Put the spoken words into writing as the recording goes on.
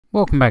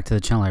Welcome back to the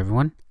channel,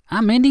 everyone.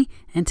 I'm Andy,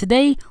 and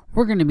today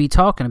we're going to be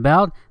talking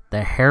about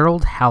the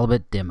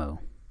Halibut demo.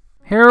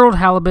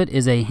 Halibut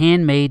is a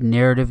handmade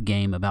narrative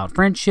game about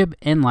friendship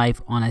and life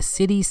on a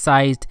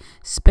city-sized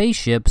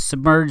spaceship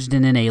submerged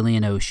in an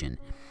alien ocean.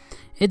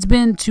 It's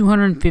been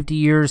 250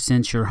 years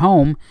since your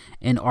home,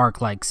 an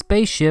Ark-like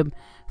spaceship,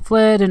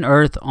 fled an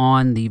Earth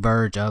on the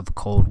verge of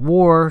Cold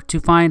War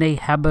to find a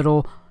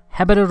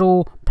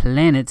habitable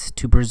planet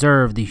to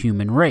preserve the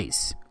human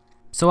race.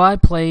 So I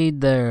played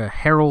the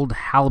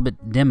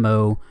Halibut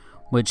demo,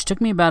 which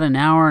took me about an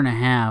hour and a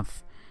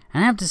half,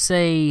 and I have to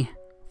say,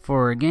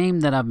 for a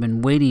game that I've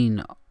been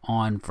waiting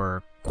on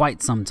for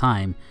quite some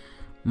time,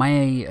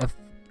 my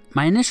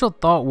initial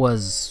thought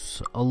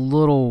was a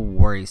little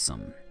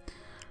worrisome.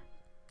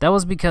 That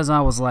was because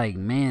I was like,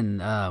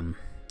 man,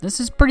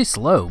 this is pretty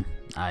slow.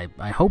 I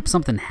hope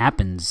something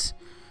happens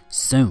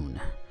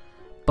soon.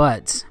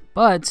 But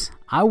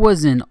I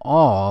was in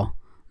awe,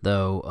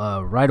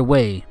 though, right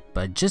away,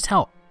 but just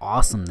how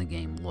awesome the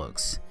game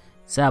looks.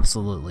 It's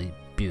absolutely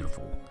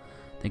beautiful.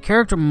 The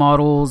character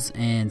models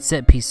and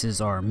set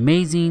pieces are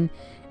amazing,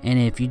 and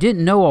if you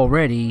didn't know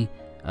already,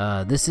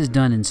 this is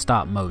done in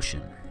stop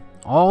motion.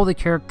 All the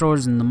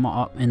characters in the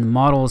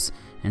models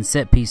and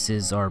set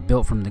pieces are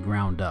built from the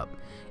ground up.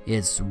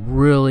 It's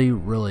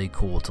really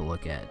cool to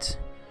look at.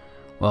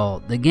 Well,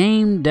 the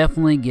game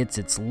definitely gets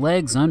its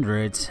legs under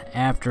it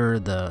after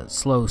the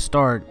slow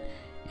start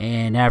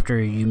and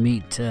after you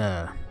meet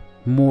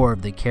more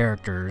of the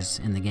characters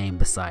in the game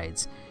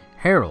besides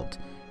Harold,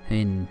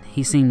 and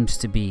he seems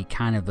to be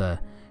kind of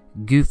a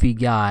goofy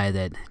guy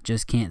that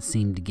just can't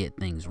seem to get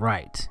things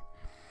right.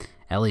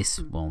 At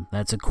least, well,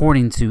 that's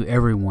according to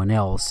everyone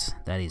else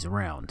that he's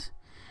around.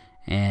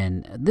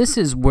 And this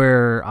is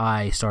where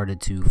I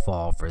started to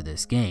fall for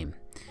this game.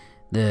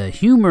 The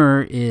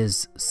humor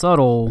is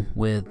subtle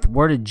with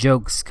worded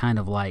jokes, kind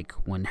of like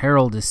when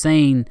Harold is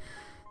saying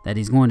that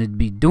he's going to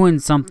be doing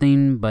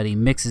something, but he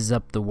mixes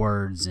up the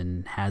words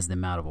and has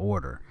them out of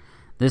order.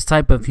 This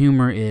type of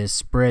humor is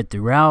spread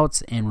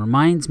throughout and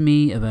reminds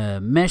me of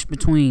a mesh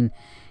between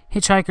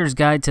Hitchhiker's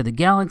Guide to the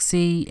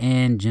Galaxy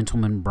and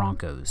Gentleman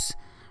Broncos,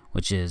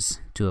 which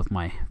is two of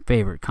my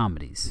favorite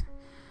comedies.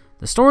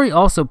 The story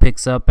also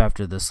picks up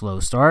after the slow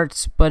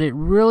starts, but it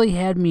really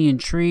had me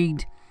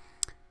intrigued.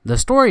 The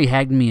story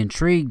had me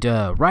intrigued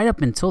right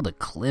up until the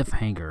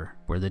cliffhanger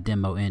where the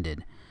demo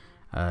ended.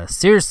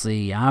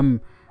 Seriously, I'm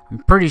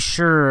pretty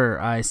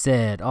sure I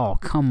said, "Oh,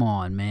 come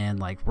on, man!"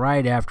 Like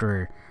right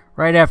after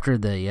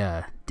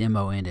the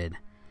demo ended.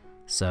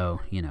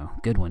 So, you know,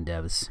 good one,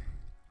 devs.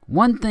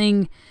 One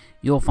thing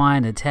you'll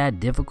find a tad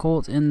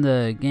difficult in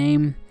the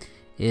game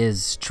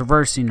is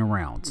traversing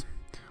around.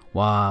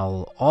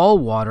 While All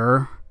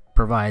Water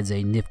provides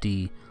a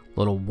nifty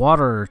little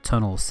water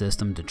tunnel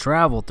system to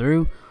travel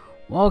through,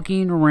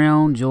 walking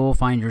around you'll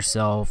find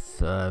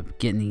yourself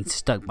getting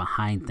stuck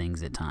behind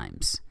things at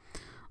times.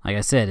 Like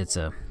I said, it's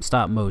a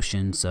stop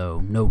motion,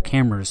 so no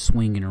cameras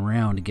swinging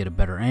around to get a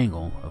better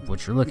angle of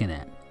what you're looking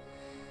at.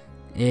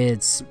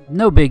 It's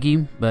no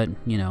biggie, but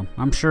you know,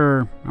 I'm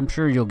sure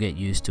you'll get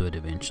used to it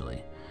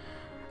eventually.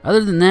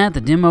 Other than that,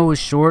 the demo is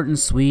short and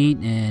sweet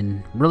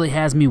and really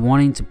has me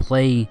wanting to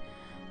play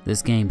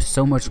this game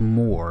so much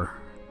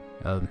more.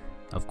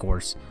 Of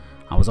course,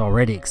 I was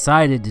already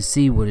excited to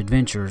see what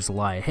adventures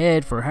lie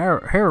ahead for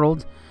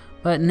Harold,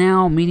 but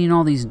now meeting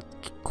all these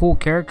cool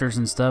characters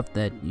and stuff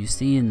that you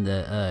see in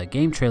the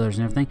game trailers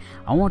and everything,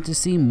 I want to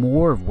see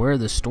more of where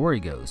the story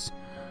goes.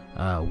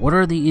 What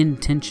are the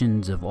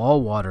intentions of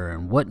All Water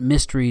and what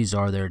mysteries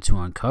are there to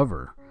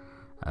uncover?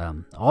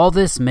 All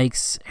this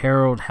makes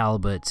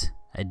Halibut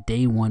a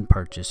day one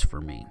purchase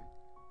for me.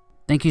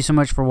 Thank you so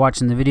much for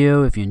watching the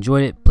video. If you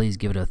enjoyed it, please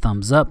give it a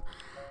thumbs up.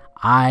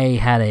 I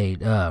had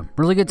a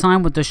really good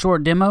time with the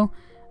short demo.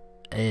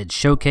 It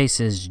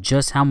showcases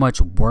just how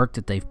much work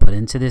that they've put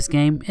into this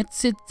game.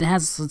 It's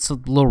a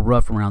little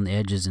rough around the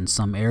edges in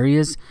some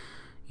areas.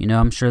 You know,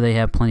 I'm sure they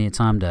have plenty of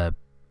time to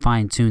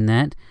fine-tune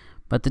that.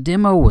 But the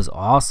demo was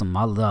awesome.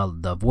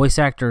 The voice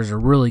actors are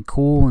really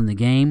cool in the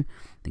game.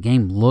 The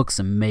game looks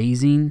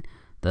amazing.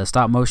 The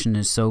stop motion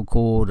is so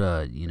cool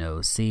to, you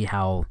know, see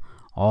how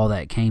all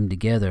that came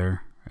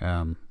together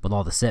with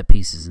all the set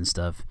pieces and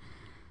stuff.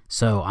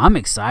 So I'm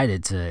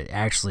excited to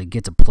actually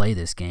get to play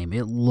this game.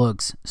 It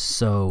looks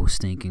so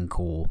stinking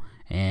cool,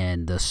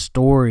 and the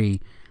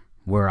story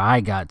where I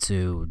got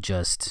to,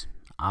 just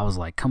I was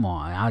like, come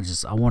on, I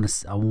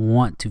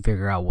want to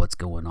figure out what's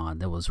going on.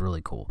 That was really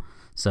cool.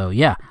 So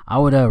yeah, I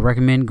would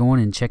recommend going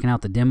and checking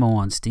out the demo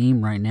on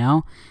Steam right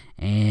now,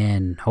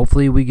 and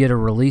hopefully we get a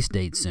release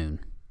date soon.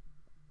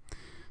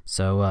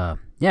 So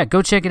yeah,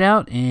 go check it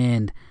out,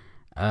 and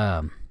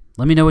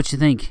let me know what you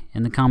think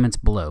in the comments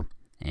below,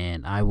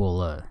 and I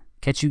will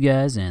catch you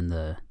guys in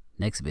the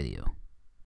next video.